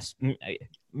 Oh, yes.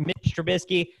 Mitch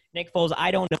Trubisky, Nick Foles. I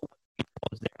don't know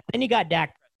what was there. Then you got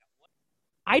Dak Prescott.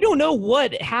 I don't know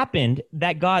what happened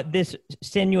that got this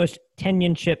strenuous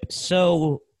tenionship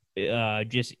so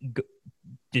just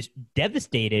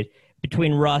devastated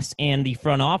between Russ and the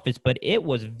front office, but it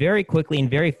was very quickly and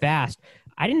very fast.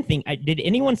 Did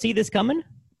anyone see this coming?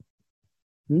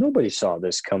 Nobody saw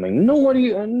this coming.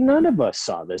 None of us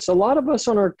saw this. A lot of us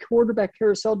on our quarterback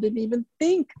carousel didn't even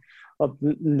think of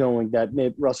knowing that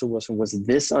Russell Wilson was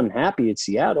this unhappy at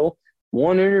Seattle.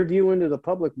 One interview into the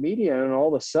public media, and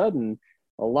all of a sudden,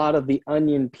 a lot of the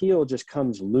onion peel just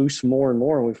comes loose more and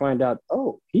more, and we find out,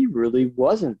 oh, he really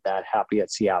wasn't that happy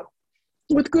at Seattle.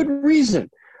 With good reason.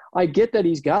 I get that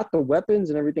he's got the weapons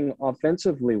and everything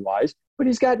offensively wise, but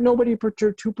he's got nobody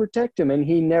to protect him, and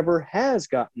he never has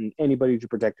gotten anybody to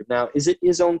protect him. Now, is it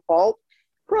his own fault?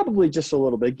 Probably just a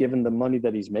little bit, given the money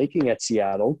that he's making at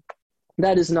Seattle.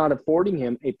 That is not affording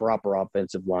him a proper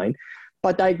offensive line.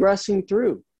 But digressing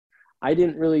through, I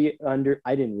didn't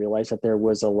realize that there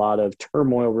was a lot of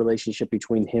turmoil relationship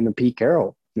between him and Pete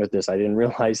Carroll with this. I didn't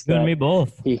realize that. You and me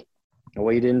both. He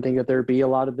didn't think that there'd be a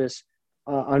lot of this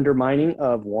undermining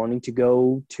of wanting to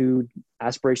go to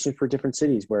aspirations for different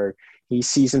cities, where he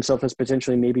sees himself as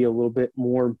potentially maybe a little bit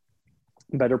more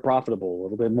better profitable, a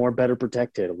little bit more better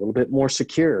protected, a little bit more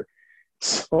secure.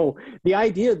 So the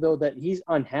idea, though, that he's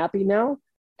unhappy now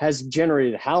has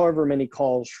generated however many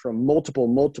calls from multiple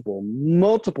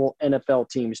NFL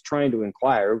teams trying to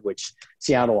inquire, which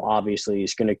Seattle obviously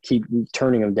is going to keep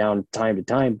turning them down time to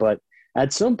time. But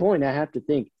at some point, I have to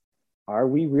think, are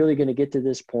we really going to get to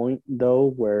this point,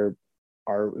 though, where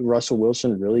our Russell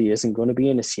Wilson really isn't going to be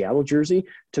in a Seattle jersey?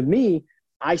 To me,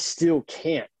 I still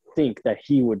can't think that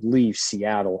he would leave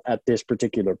Seattle at this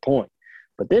particular point.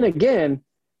 But then again,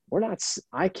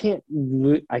 I can't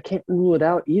rule it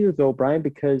out either, though, Brian,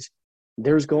 because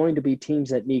there's going to be teams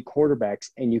that need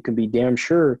quarterbacks, and you can be damn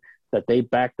sure that they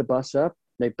back the bus up,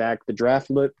 they back the draft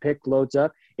pick loads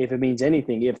up, if it means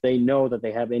anything, if they know that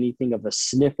they have anything of a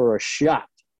sniff or a shot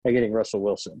at getting Russell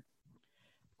Wilson.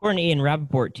 According to Ian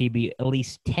Rappaport, TB, at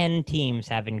least 10 teams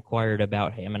have inquired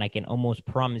about him, and I can almost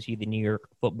promise you the New York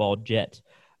Football Jets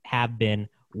have been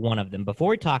one of them. Before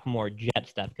we talk more Jet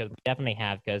stuff, because we definitely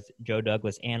have, because Joe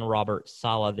Douglas and Robert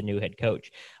Saleh, the new head coach,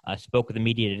 spoke with the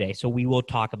media today, so we will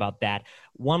talk about that.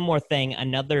 One more thing,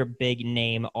 another big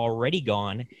name already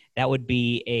gone, that would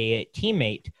be a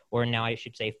teammate, or now I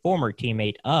should say former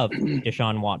teammate of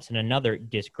Deshaun Watson, another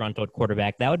disgruntled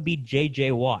quarterback. That would be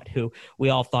J.J. Watt, who we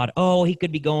all thought, oh, he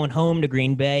could be going home to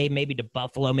Green Bay, maybe to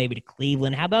Buffalo, maybe to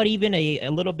Cleveland. How about even a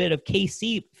little bit of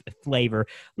KC flavor,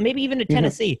 maybe even to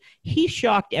Tennessee? He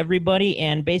shocked everybody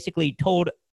and basically told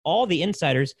all the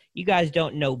insiders, you guys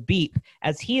don't know beep,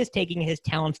 as he is taking his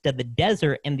talents to the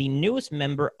desert and the newest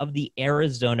member of the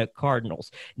Arizona Cardinals.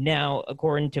 Now,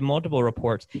 according to multiple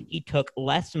reports, he took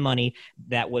less money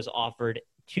that was offered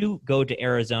to go to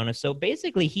Arizona. So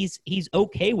basically, he's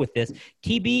okay with this.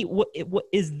 TB,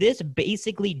 is this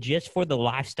basically just for the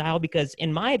lifestyle? Because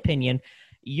in my opinion,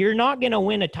 you're not going to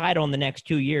win a title in the next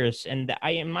 2 years. And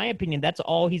in my opinion, that's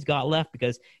all he's got left,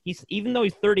 because even though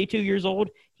he's 32 years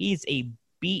old, he's a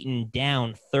beaten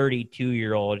down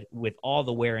 32-year-old with all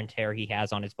the wear and tear he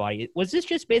has on his body. Was this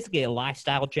just basically a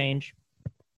lifestyle change?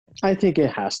 I think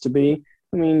it has to be.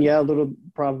 I mean, yeah, a little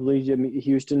probably.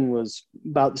 Houston was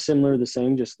about the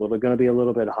same, just going to be a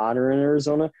little bit hotter in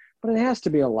Arizona, but it has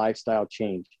to be a lifestyle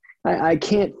change. I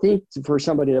can't think for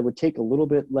somebody that would take a little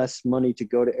bit less money to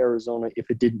go to Arizona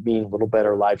if it didn't mean a little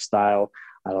better lifestyle.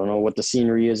 I don't know what the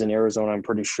scenery is in Arizona. I'm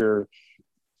pretty sure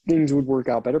things would work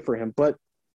out better for him, but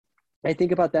I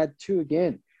think about that too.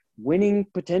 Again, winning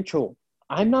potential.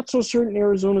 I'm not so certain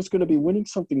Arizona's going to be winning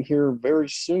something here very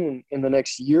soon in the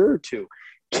next year or two,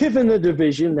 given the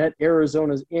division that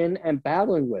Arizona's in and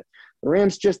battling with. The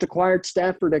Rams just acquired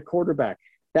Stafford at quarterback.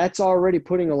 That's already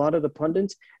putting a lot of the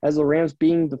pundits as the Rams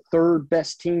being the third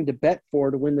best team to bet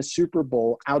for to win the Super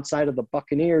Bowl outside of the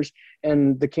Buccaneers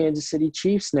and the Kansas City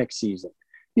Chiefs next season.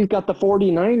 You've got the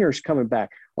 49ers coming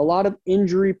back. A lot of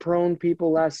injury-prone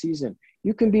people last season.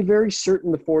 You can be very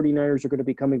certain the 49ers are going to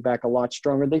be coming back a lot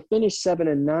stronger. They finished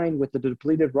 7-9 with the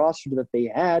depleted roster that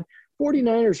they had.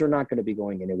 49ers are not going to be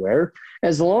going anywhere.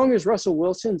 As long as Russell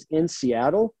Wilson's in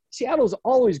Seattle, Seattle's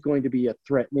always going to be a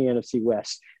threat in the NFC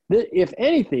West. If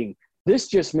anything, this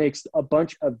just makes a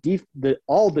bunch of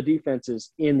all the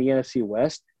defenses in the NFC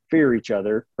West fear each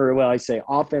other, or I say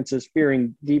offenses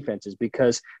fearing defenses,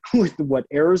 because with what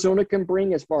Arizona can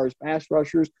bring as far as pass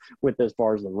rushers, with as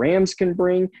far as the Rams can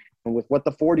bring, and with what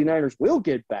the 49ers will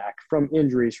get back from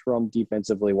injuries from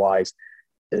defensively wise,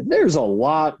 there's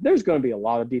going to be a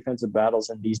lot of defensive battles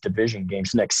in these division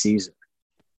games next season.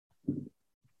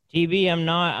 TB, I'm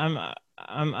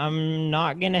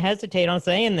not going to hesitate on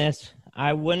saying this.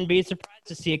 I wouldn't be surprised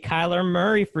to see a Kyler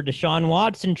Murray for Deshaun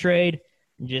Watson trade.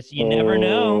 Just you never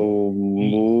know.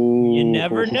 You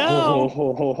never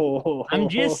know. I'm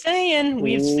just saying.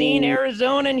 We've seen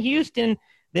Arizona and Houston.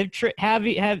 They've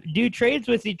do trades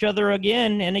with each other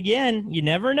again and again. You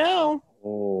never know.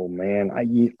 Oh man,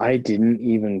 I didn't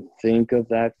even think of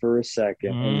that for a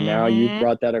second, and now you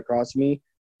brought that across me.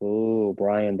 Oh,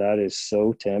 Brian, that is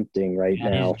so tempting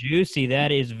now. That is juicy.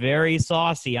 That is very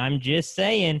saucy. I'm just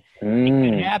saying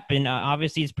it could happen.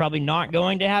 Obviously, it's probably not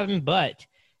going to happen, but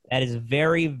that is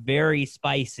very, very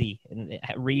spicy.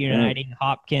 Reuniting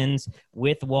Hopkins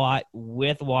with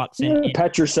Watson.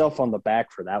 Pat yourself on the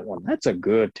back for that one. That's a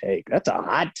good take. That's a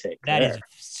hot take. That is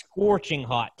scorching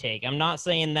hot take. I'm not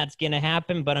saying that's going to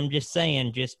happen, but I'm just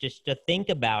saying just to think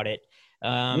about it.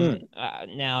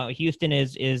 Now Houston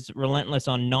is relentless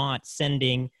on not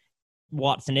sending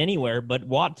Watson anywhere, but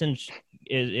Watson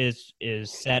is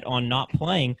set on not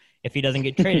playing if he doesn't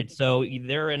get traded. So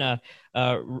they're in a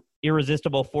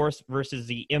irresistible force versus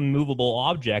the immovable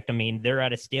object. I mean, they're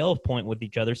at a scale point with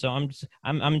each other. So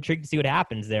I'm intrigued to see what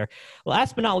happens there.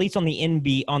 Last but not least, on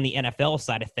the NFL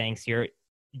side of things here,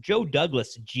 Joe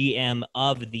Douglas, GM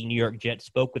of the New York Jets,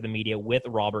 spoke with the media with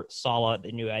Robert Saleh,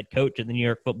 the new head coach of the New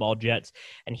York Football Jets,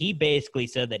 and he basically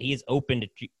said that he is open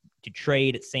to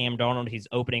trade Sam Darnold. He's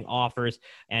opening offers,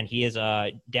 and he is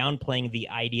downplaying the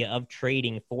idea of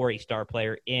trading for a star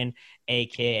player in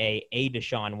a.k.a. a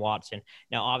Deshaun Watson.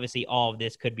 Now, obviously, all of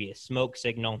this could be a smoke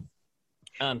signal.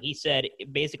 He said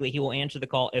basically he will answer the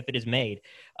call if it is made.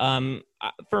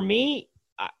 For me,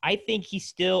 I think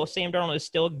Sam Darnold is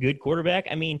still a good quarterback.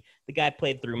 I mean, the guy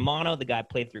played through mono, the guy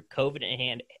played through COVID,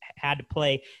 and had to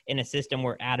play in a system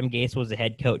where Adam Gase was the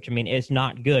head coach. I mean, it's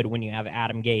not good when you have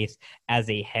Adam Gase as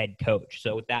a head coach.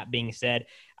 So with that being said,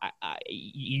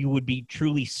 you would be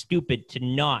truly stupid to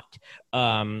not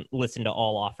listen to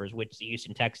all offers, which the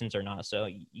Houston Texans are not. So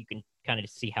you can kind of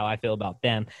see how I feel about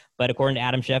them. But according to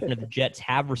Adam Schefter, the Jets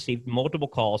have received multiple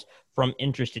calls from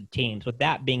interested teams. With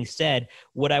that being said,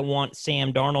 would I want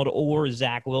Sam Darnold or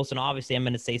Zach Wilson? Obviously, I'm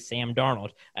going to say Sam Darnold.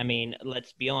 I mean,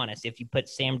 let's be honest. If you put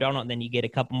Sam Darnold, then you get a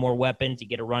couple more weapons, you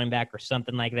get a running back or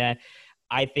something like that.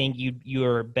 I think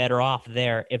you're better off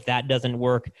there. If that doesn't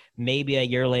work, maybe a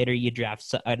year later you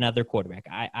draft another quarterback.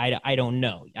 I don't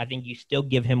know. I think you still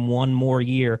give him one more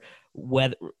year,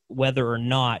 whether or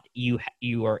not you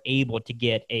are able to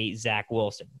get a Zach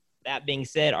Wilson. That being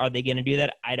said, are they going to do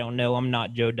that? I don't know. I'm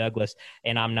not Joe Douglas,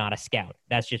 and I'm not a scout.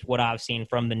 That's just what I've seen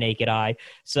from the naked eye.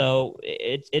 So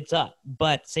it's up.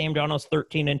 But Sam Darnold's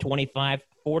 13-25,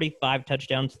 45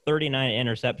 touchdowns, 39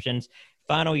 interceptions.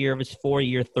 Final year of his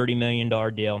 4-year, $30 million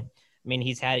deal. I mean,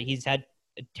 he's had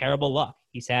terrible luck.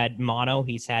 He's had mono.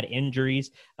 He's had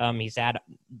injuries. He's had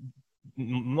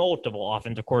multiple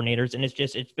offensive coordinators, and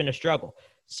it's been a struggle.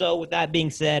 So with that being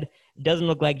said, it doesn't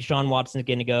look like Deshaun Watson is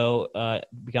going to go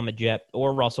become a Jet,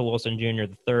 or Russell Wilson Jr.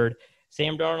 the third.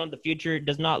 Sam Darnold, the future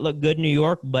does not look good in New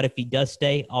York, but if he does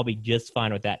stay, I'll be just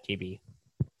fine with that, TB.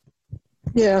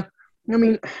 Yeah. I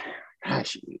mean,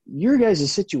 gosh, your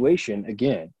guys' situation,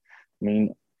 again, I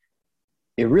mean,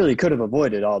 it really could have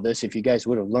avoided all this if you guys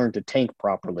would have learned to tank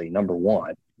properly, number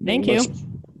one. Thank you.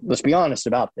 Let's be honest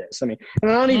about this. I mean,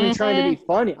 and I'm not even trying to be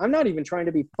funny. I'm not even trying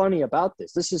to be funny about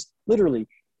this. This is literally,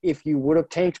 if you would have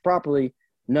tanked properly,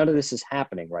 none of this is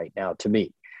happening right now to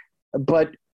me.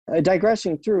 But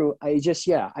digressing through, I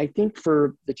think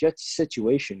for the Jets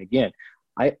situation, again,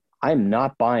 I'm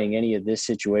not buying any of this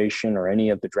situation or any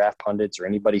of the draft pundits or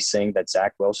anybody saying that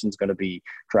Zach Wilson's going to be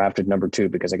drafted number 2,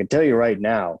 because I can tell you right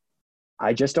now,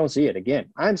 I just don't see it. Again,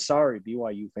 I'm sorry,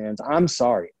 BYU fans. I'm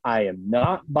sorry. I am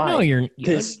not buying. No,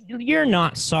 you're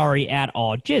not sorry at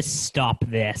all. Just stop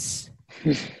this.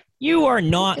 You are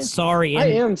not sorry. I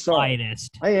am sorry.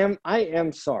 I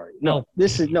am sorry.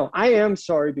 I am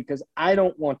sorry because I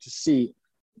don't want to see,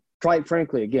 quite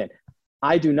frankly, again,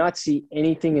 I do not see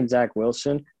anything in Zach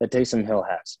Wilson that Taysom Hill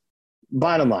has.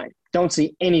 Bottom line, don't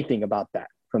see anything about that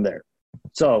from there.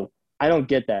 So I don't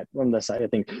get that from the side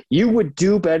of things. You would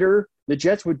do better the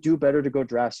Jets would do better to go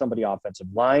draft somebody offensive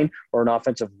line or an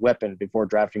offensive weapon before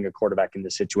drafting a quarterback in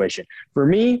this situation. For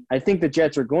me, I think the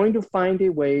Jets are going to find a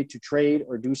way to trade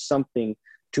or do something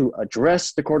to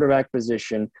address the quarterback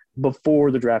position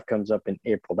before the draft comes up in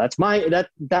April.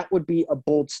 That would be a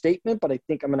bold statement, but I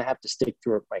think I'm going to have to stick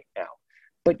to it right now.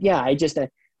 But yeah, I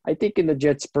think in the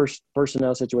Jets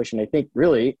personnel situation, I think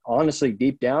really, honestly,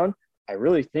 deep down, I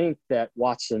really think that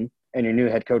Watson and your new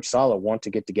head coach Saleh want to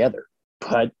get together.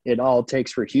 But it all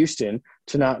takes for Houston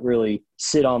to not really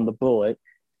sit on the bullet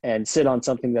and sit on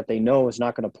something that they know is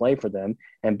not going to play for them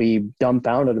and be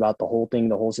dumbfounded about the whole thing,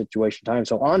 the whole situation time.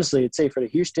 So honestly, it's safer to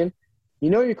Houston. You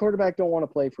know your quarterback don't want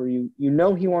to play for you. You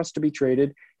know he wants to be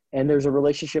traded, and there's a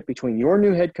relationship between your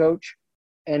new head coach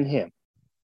and him.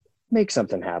 Make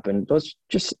something happen. Let's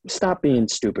just stop being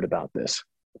stupid about this.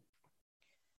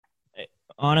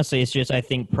 Honestly, it's just, I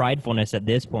think, pridefulness at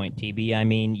this point, TB. I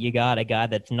mean, you got a guy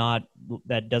that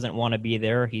doesn't want to be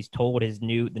there. He's told the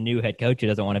new head coach he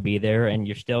doesn't want to be there, and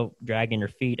you're still dragging your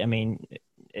feet. I mean,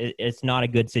 it's not a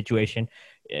good situation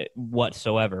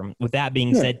whatsoever. With that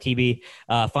being said, TB,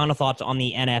 final thoughts on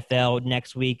the NFL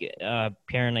next week.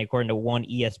 Apparently, according to one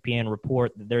ESPN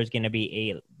report, there's going to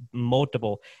be a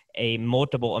multiple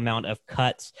amount of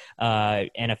cuts.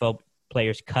 NFL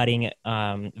players cutting,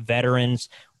 veterans.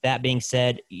 That being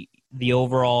said, the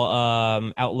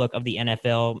overall outlook of the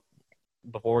NFL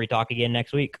before we talk again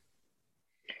next week.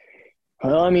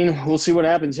 Well, I mean, we'll see what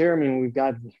happens here. I mean, we've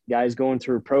got guys going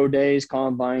through pro days,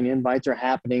 combine, invites are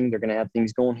happening. They're going to have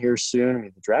things going here soon. I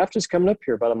mean, the draft is coming up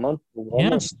here about a month,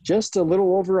 almost just a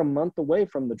little over a month away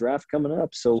from the draft coming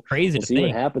up. So crazy we'll see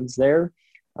what happens there.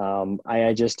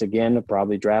 I just, again,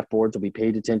 probably draft boards will be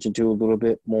paid attention to a little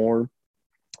bit more.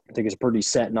 I think it's pretty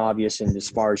set and obvious in as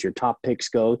far as your top picks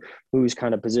go, who's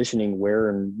kind of positioning where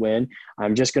and when.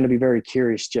 I'm just going to be very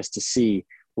curious just to see,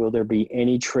 will there be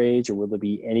any trades or will there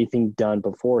be anything done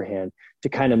beforehand to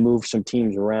kind of move some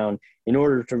teams around in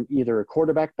order to either a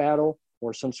quarterback battle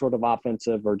or some sort of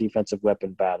offensive or defensive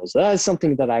weapon battles. That is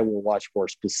something that I will watch for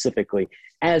specifically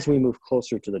as we move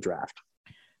closer to the draft.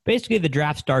 Basically, the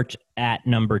draft starts at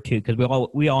number 2 because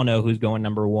we all know who's going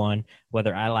number 1,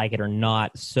 whether I like it or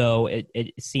not. So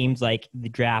it seems like the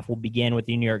draft will begin with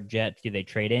the New York Jets. Do they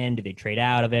trade in? Do they trade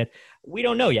out of it? We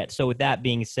don't know yet. So with that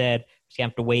being said, just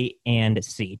have to wait and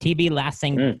see. TB, last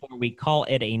thing before we call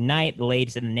it a night, the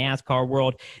latest in the NASCAR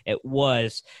world. It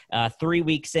was 3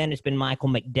 weeks in. It's been Michael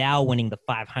McDowell winning the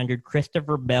 500,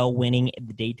 Christopher Bell winning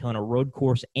the Daytona Road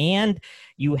Course, and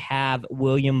you have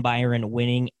William Byron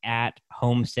winning at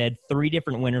Homestead. 3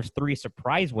 different winners, 3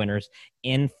 surprise winners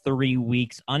in 3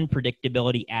 weeks.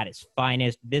 Unpredictability at its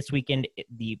finest. This weekend,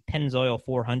 the Pennzoil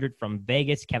 400 from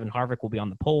Vegas. Kevin Harvick will be on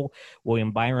the pole.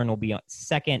 William Byron will be on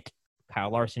second. Kyle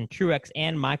Larson, Truex,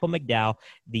 and Michael McDowell.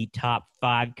 The top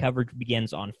 5 coverage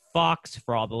begins on Fox.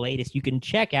 For all the latest, you can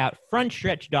check out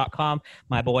frontstretch.com.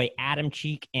 My boy Adam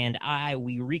Cheek and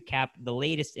we recap the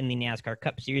latest in the NASCAR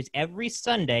Cup Series every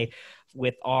Sunday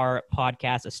with our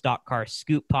podcast, a Stock Car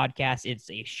Scoop podcast.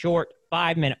 It's a short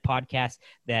 5-minute podcast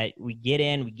that we get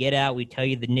in, we get out, we tell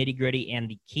you the nitty-gritty and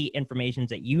the key information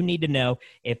that you need to know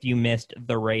if you missed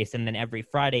the race. And then every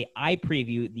Friday, I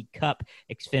preview the Cup,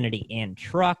 Xfinity, and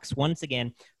Trucks. Once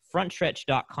again,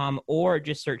 frontstretch.com, or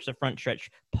just search the Front Stretch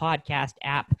podcast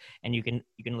app, and you can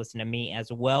listen to me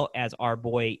as well as our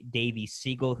boy Davey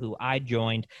Siegel, who I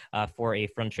joined for a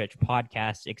Front Stretch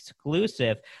podcast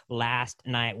exclusive last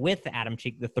night with Adam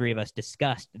Cheek. The 3 of us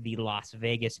discussed the Las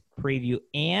Vegas preview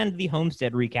and the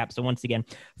Homestead recap. So once again,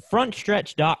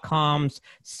 frontstretch.com's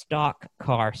Stock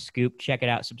Car Scoop. Check it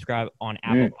out. Subscribe on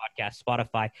Apple Podcasts,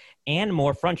 Spotify, and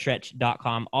more.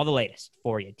 Frontstretch.com, all the latest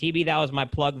for you. TB, that was my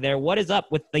plug there. What is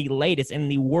up with the latest in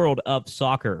the world of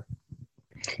soccer?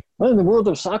 Well, in the world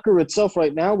of soccer itself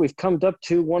right now, we've come up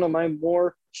to one of my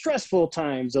more stressful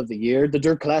times of the year. The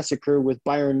Der Klassiker with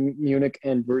Bayern Munich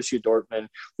and Borussia Dortmund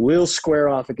will square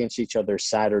off against each other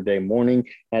Saturday morning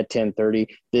at 10:30.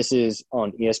 This is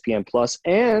on ESPN Plus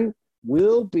and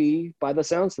will be, by the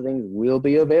sounds of things, will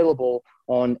be available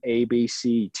on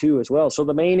ABC too as well. So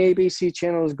the main ABC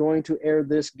channel is going to air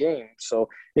this game. So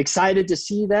excited to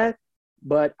see that,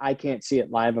 but I can't see it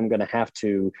live. I'm going to have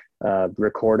to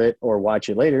record it or watch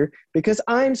it later because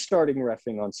I'm starting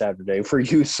reffing on Saturday for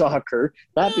youth soccer.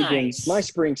 That begins, my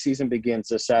spring season begins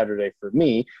this Saturday for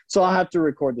me. So I'll have to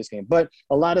record this game. But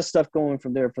a lot of stuff going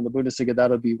from there from the Bundesliga.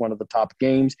 That'll be one of the top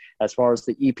games. As far as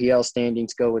the EPL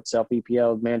standings go itself,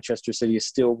 EPL, Manchester City is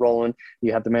still rolling.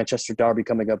 You have the Manchester Derby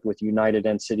coming up with United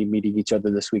and City meeting each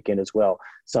other this weekend as well.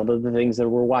 Some of the things that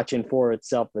we're watching for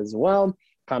itself as well.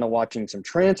 kind of watching some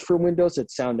transfer windows.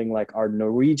 It's sounding like our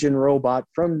Norwegian robot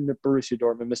from Borussia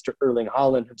Dortmund, Mr. Erling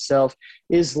Haaland himself,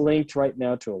 is linked right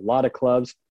now to a lot of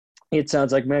clubs. It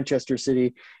sounds like Manchester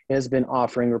City has been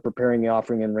offering or preparing the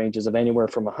offering in ranges of anywhere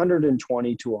from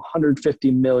 120 to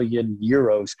 150 million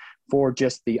euros for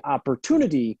just the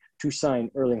opportunity to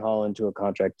sign Erling Haaland to a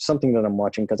contract, something that I'm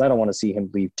watching because I don't want to see him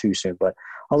leave too soon. But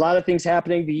a lot of things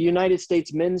happening. The United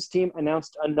States men's team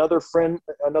announced another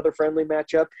friendly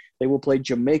matchup. They will play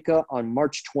Jamaica on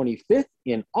March 25th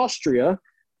in Austria.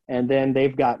 And then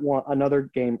they've got another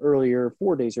game earlier,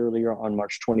 4 days earlier, on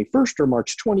March 21st or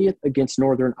March 20th against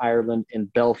Northern Ireland in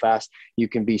Belfast. You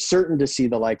can be certain to see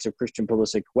the likes of Christian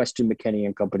Pulisic, Weston McKennie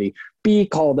and company be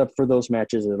called up for those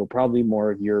matches. It'll probably be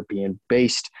more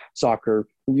European-based soccer,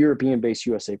 European-based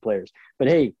USA players. But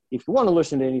hey, if you want to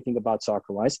listen to anything about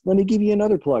soccer-wise, let me give you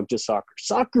another plug to soccer.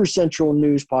 Soccer Central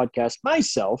News Podcast,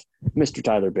 myself, Mr.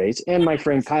 Tyler Bates, and my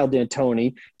friend Kyle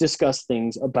D'Antoni discuss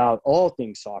things about all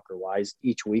things soccer-wise.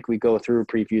 Each week we go through,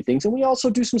 preview things, and we also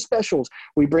do some specials.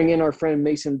 We bring in our friend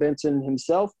Mason Benson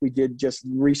himself. We did just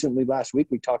recently last week.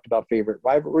 We talked about favorite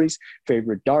rivalries,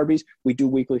 favorite derbies. We do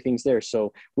weekly things there.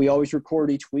 So we always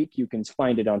record each week. You can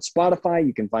find it on Spotify.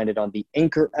 You can find it on the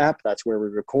Anchor app. That's where we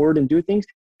record and do things.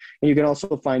 And you can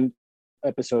also find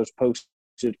episodes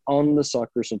posted on the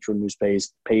Soccer Central News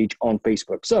page on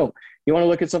Facebook. So you want to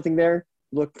look at something there,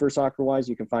 look for Soccer-wise.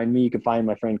 You can find me. You can find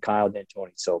my friend Kyle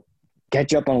D'Antoni. So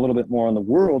catch up on a little bit more on the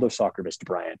world of soccer, Mr.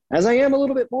 Brian, as I am a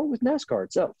little bit more with NASCAR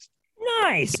itself.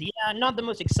 Nice. Yeah, not the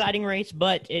most exciting race,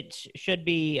 but it should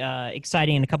be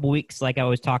exciting in a couple weeks. Like I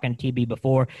was talking to TB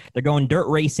before, they're going dirt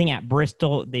racing at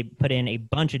Bristol. They put in a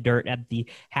bunch of dirt at the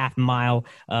half mile.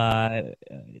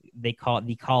 They call it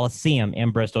the Coliseum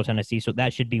in Bristol, Tennessee. So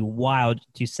that should be wild,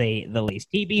 to say the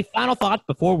least. TB, final thoughts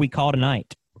before we call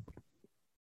tonight.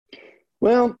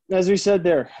 Well, as we said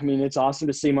there, I mean, it's awesome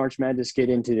to see March Madness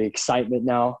get into the excitement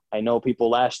now. I know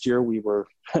people last year, we were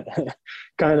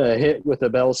kind of hit with a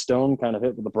bell stone, kind of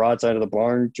hit with the broadside of the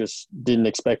barn, just didn't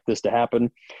expect this to happen.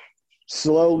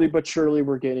 Slowly but surely,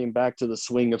 we're getting back to the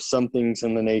swing of some things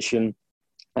in the nation.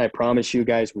 I promise you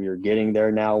guys, we are getting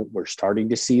there now. We're starting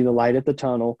to see the light at the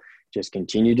tunnel. Just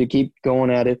continue to keep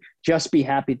going at it. Just be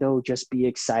happy, though. Just be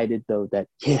excited, though, that,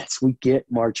 yes, we get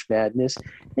March Madness.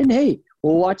 And, hey,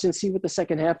 we'll watch and see what the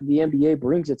second half of the NBA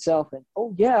brings itself. And,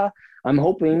 oh, yeah, I'm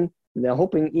hoping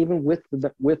even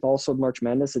with also March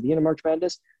Madness, at the end of March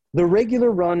Madness, the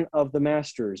regular run of the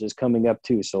Masters is coming up,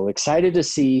 too. So excited to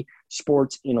see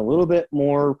sports in a little bit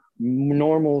more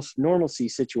normalcy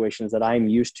situations that I'm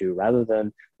used to, rather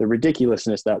than the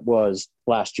ridiculousness that was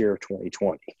last year of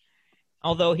 2020.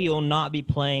 Although he will not be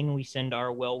playing, we send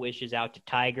our well wishes out to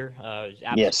Tiger.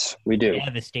 Yes, we do.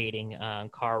 Devastating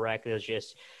car wreck. It was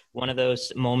just one of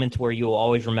those moments where you will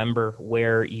always remember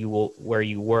where you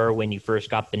were when you first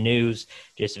got the news.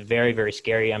 Just very, very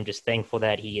scary. I'm just thankful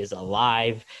that he is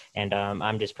alive, and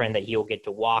I'm just praying that he will get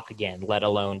to walk again, let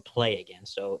alone play again.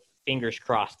 So fingers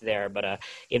crossed there. But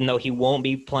even though he won't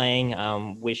be playing,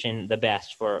 wishing the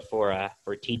best for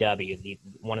TW,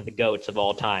 one of the GOATs of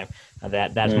all time.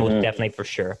 That's most definitely for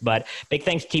sure. But big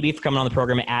thanks to TB for coming on the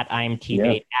program at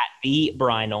IMTV, at the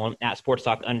Brian Nolan, at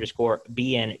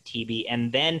sportstalk_BNTB,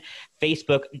 and then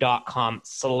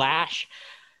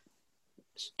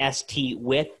Facebook.com/ST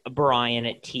with Brian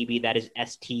at TB. That is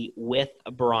ST with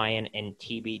Brian and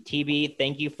TB. TB,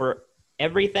 thank you for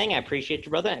everything. I appreciate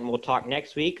you, brother, and we'll talk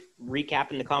next week,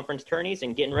 recapping the conference tourneys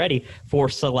and getting ready for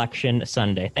Selection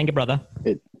Sunday. Thank you, brother.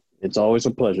 It's always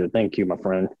a pleasure. Thank you, my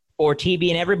friend. For TB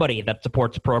and everybody that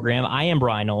supports the program, I am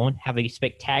Brian Nolan. Have a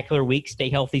spectacular week. Stay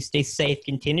healthy, stay safe,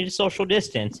 continue to social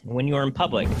distance, and when you are in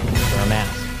public, wear a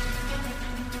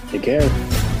mask. Take care.